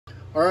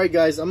Alright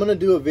guys, I'm going to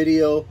do a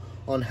video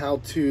on how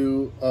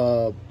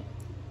to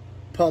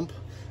pump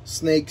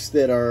snakes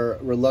that are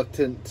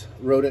reluctant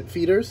rodent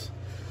feeders.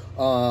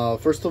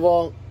 First of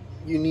all,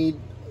 you need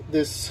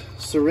this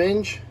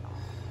syringe.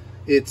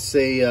 It's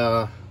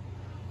a,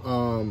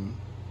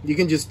 you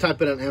can just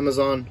type it on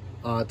Amazon,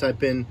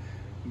 type in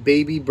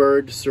baby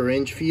bird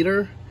syringe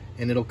feeder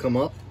and it'll come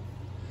up.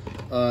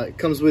 It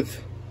comes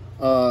with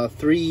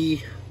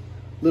 3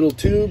 little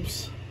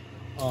tubes,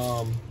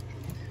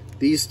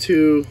 these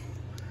 2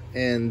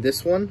 and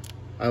this one.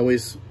 I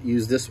always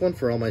use this one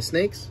for all my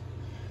snakes.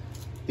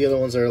 The other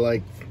ones are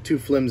like too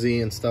flimsy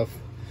and stuff.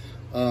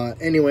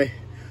 Anyway,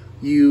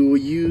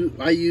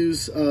 I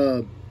use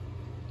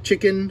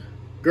chicken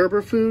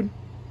Gerber food,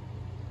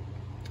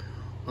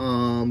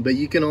 but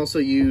you can also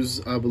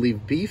use, I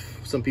believe, beef.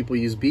 Some people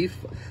use beef.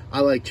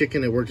 I like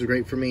chicken. It works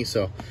great for me.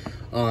 So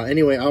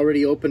anyway, I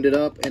already opened it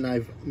up and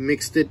I've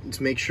mixed it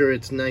to make sure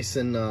it's nice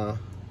and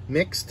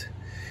mixed.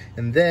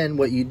 And then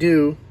what you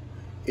do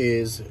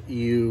is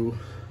you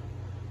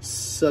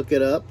suck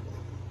it up.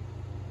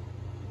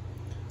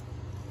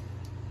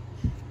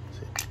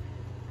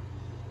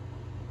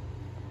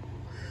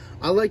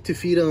 I like to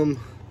feed them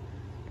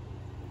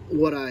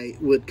what I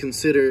would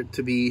consider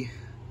to be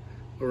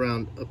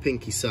around a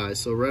pinky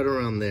size, so right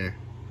around there.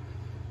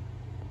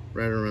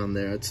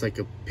 It's like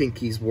a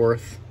pinky's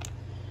worth.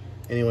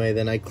 Anyway,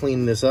 then I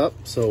clean this up,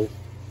 so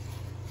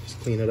just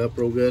clean it up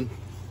real good.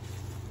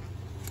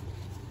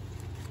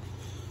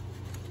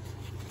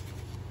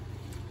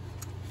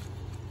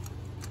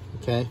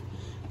 Okay,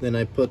 then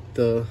I put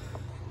the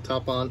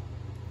top on,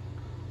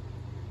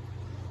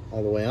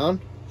 all the way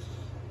on.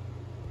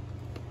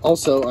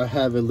 Also, I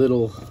have a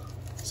little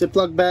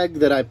Ziploc bag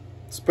that I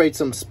sprayed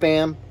some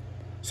Pam,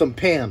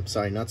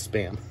 sorry, not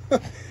spam,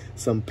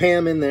 some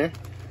Pam in there.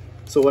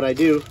 So what I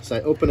do is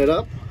I open it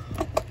up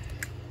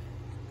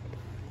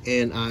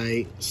and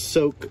I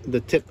soak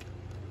the tip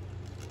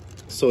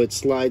so it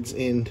slides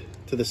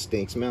into the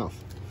snake's mouth.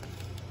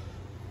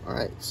 All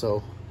right,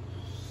 so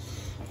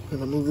I'm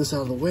gonna move this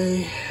out of the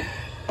way,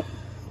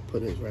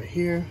 put it right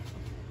here.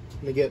 I'm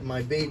gonna get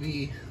my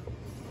baby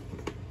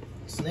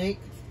snake.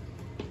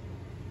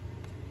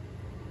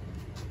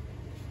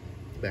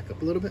 Back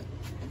up a little bit.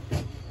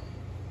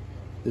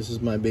 This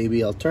is my baby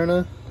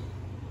Alterna.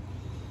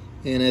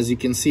 And as you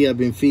can see, I've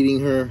been feeding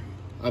her.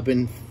 I've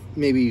been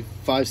maybe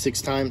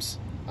 5-6 times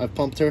I've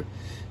pumped her.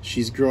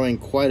 She's growing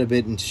quite a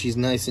bit and she's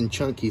nice and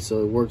chunky,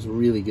 so it works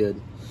really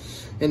good.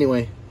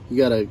 Anyway, you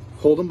gotta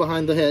hold them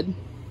behind the head.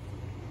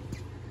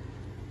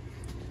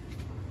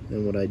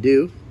 And what I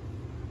do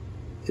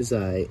is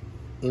I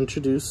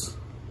introduce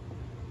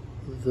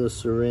the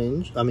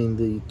syringe,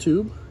 the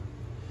tube.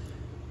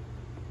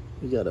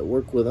 You gotta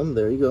work with them.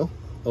 There you go.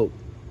 Oh,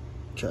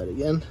 try it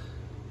again.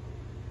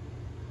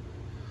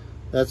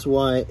 That's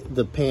why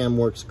the Pam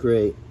works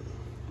great.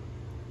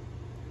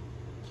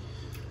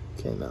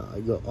 Okay, now I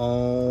go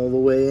all the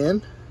way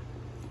in.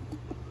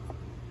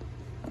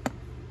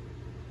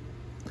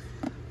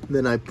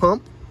 Then I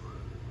pump.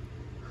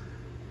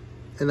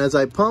 And as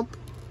I pump,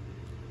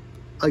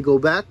 I go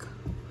back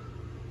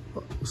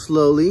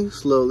slowly,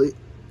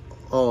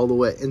 all the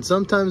way. And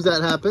sometimes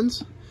that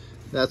happens.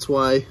 That's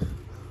why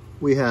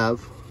we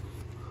have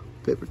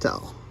paper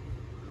towel.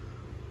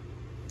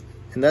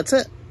 And that's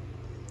it.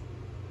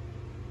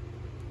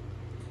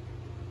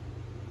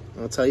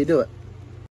 That's how you do it.